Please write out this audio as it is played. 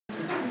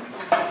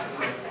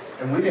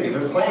And we didn't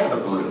even plan the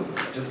blue.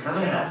 It just kind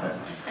of happened.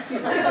 All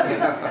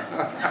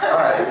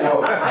right,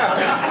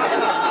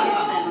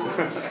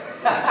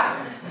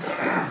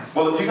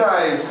 well, if you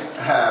guys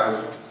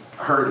have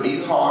heard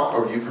me talk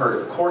or you've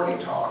heard Courtney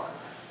talk,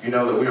 you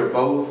know that we are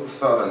both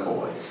Southern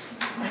boys.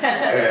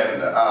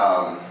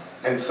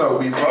 And so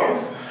we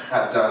both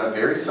have done a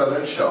very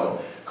Southern show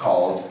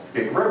called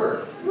Big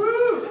River.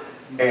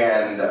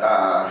 And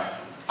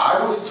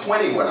I was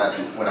 20 when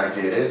I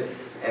did it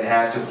and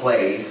had to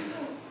play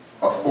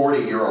a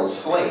 40-year-old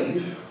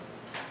slave.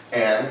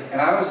 And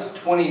I was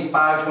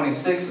 25,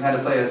 26 and had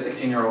to play a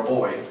 16-year-old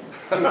boy.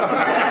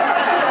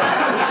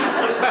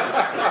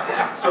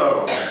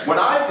 So when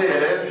I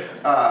did it,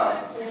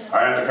 I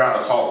had to kind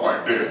of talk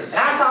like this. And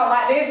I talk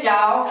like this,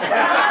 y'all.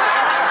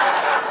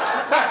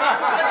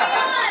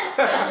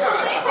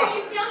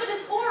 You sounded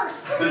as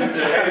hoarse.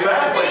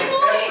 Exactly.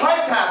 And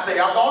typecasting,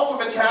 I've also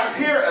been cast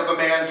here as a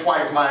man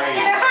twice my age.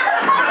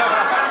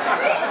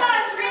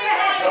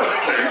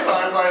 3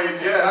 times my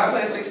age, yeah. I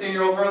play a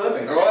 16-year-old for a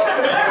living.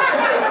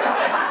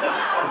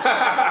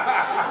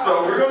 So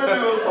we're going to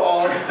do a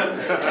song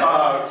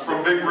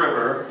from Big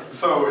River.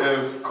 So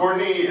if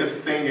Courtney is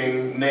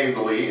singing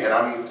nasally and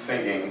I'm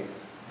singing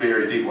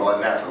very deep, well, I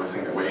naturally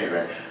sing that way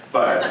anyway,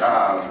 but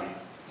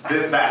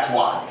that's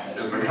why,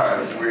 is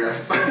because we're...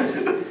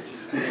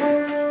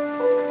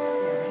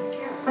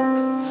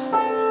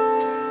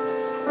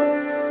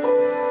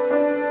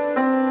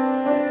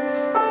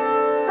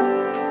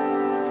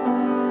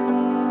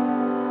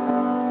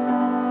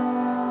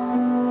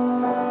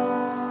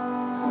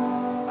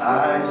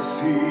 I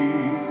see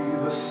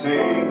the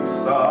same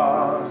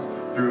stars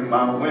through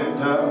my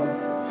window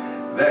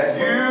that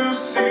you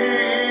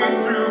see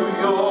through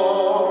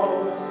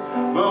yours,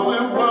 but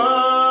we're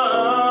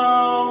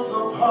worlds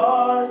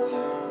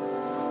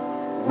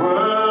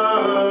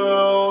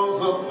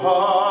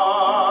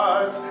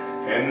apart,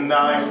 and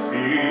I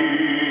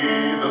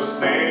see the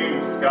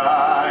same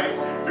skies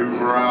through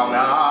brown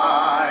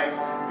eyes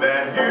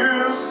that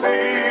you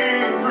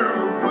see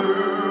through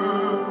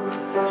blue,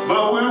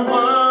 but we're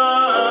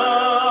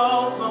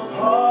worlds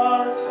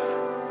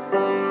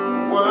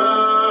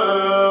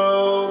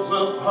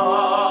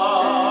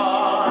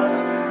apart,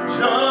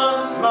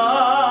 just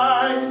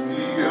like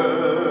the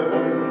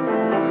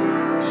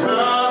earth,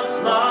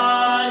 just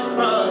like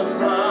the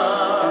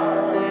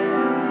sun.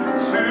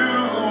 Two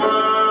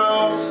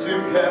worlds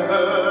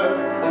together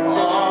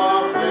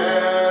are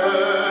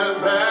better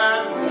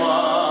than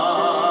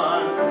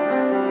one.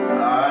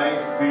 I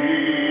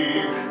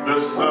see the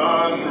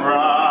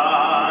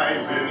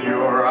sunrise in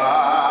your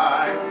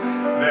eyes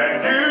that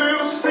you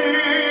see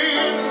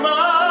in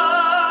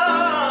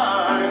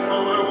mine,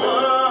 but we're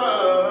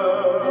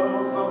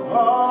worlds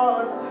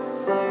apart,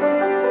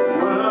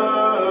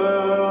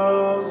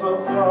 worlds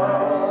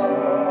apart.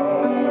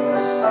 The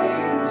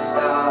same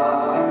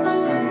stars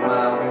through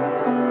my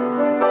window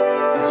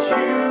that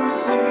you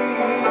see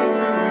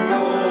through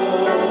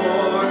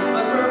yours,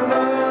 but we're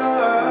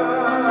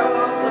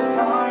worlds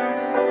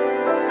apart,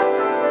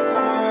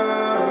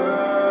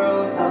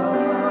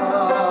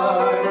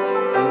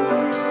 and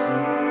you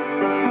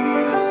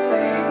see the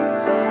same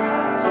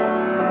skies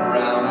through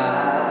brown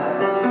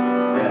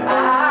eyes that I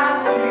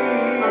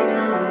see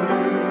through blue,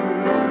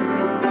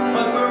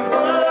 but we're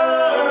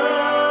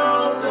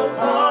worlds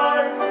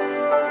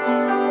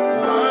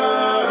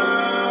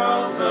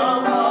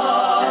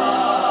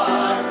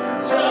apart,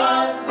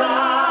 just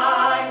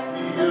like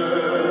the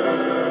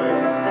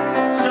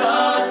earth,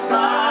 just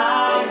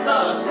like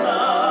the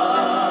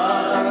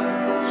sun.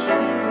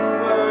 Two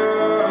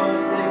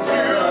worlds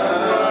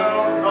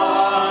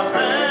are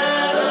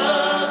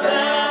better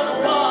than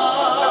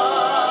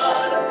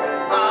one.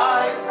 I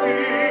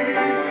see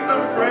the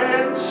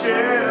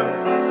friendship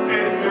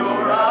in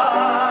your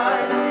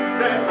eyes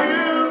that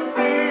you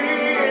see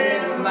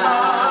in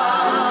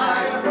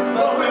mine,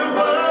 but we're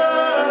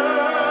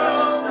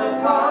worlds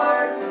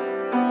apart,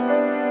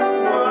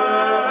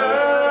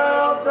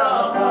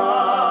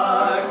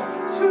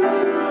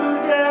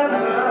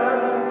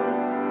 together,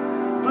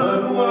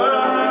 but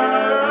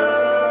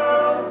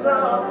worlds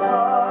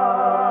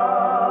apart.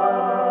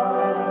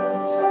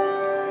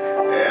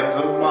 And a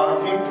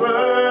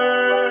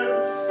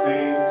mockingbird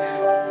sings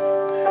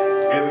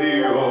in the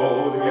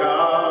old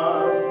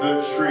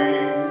yonder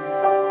tree.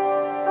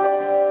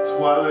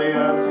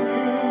 Twilight,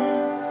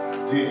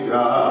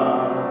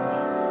 dee-da.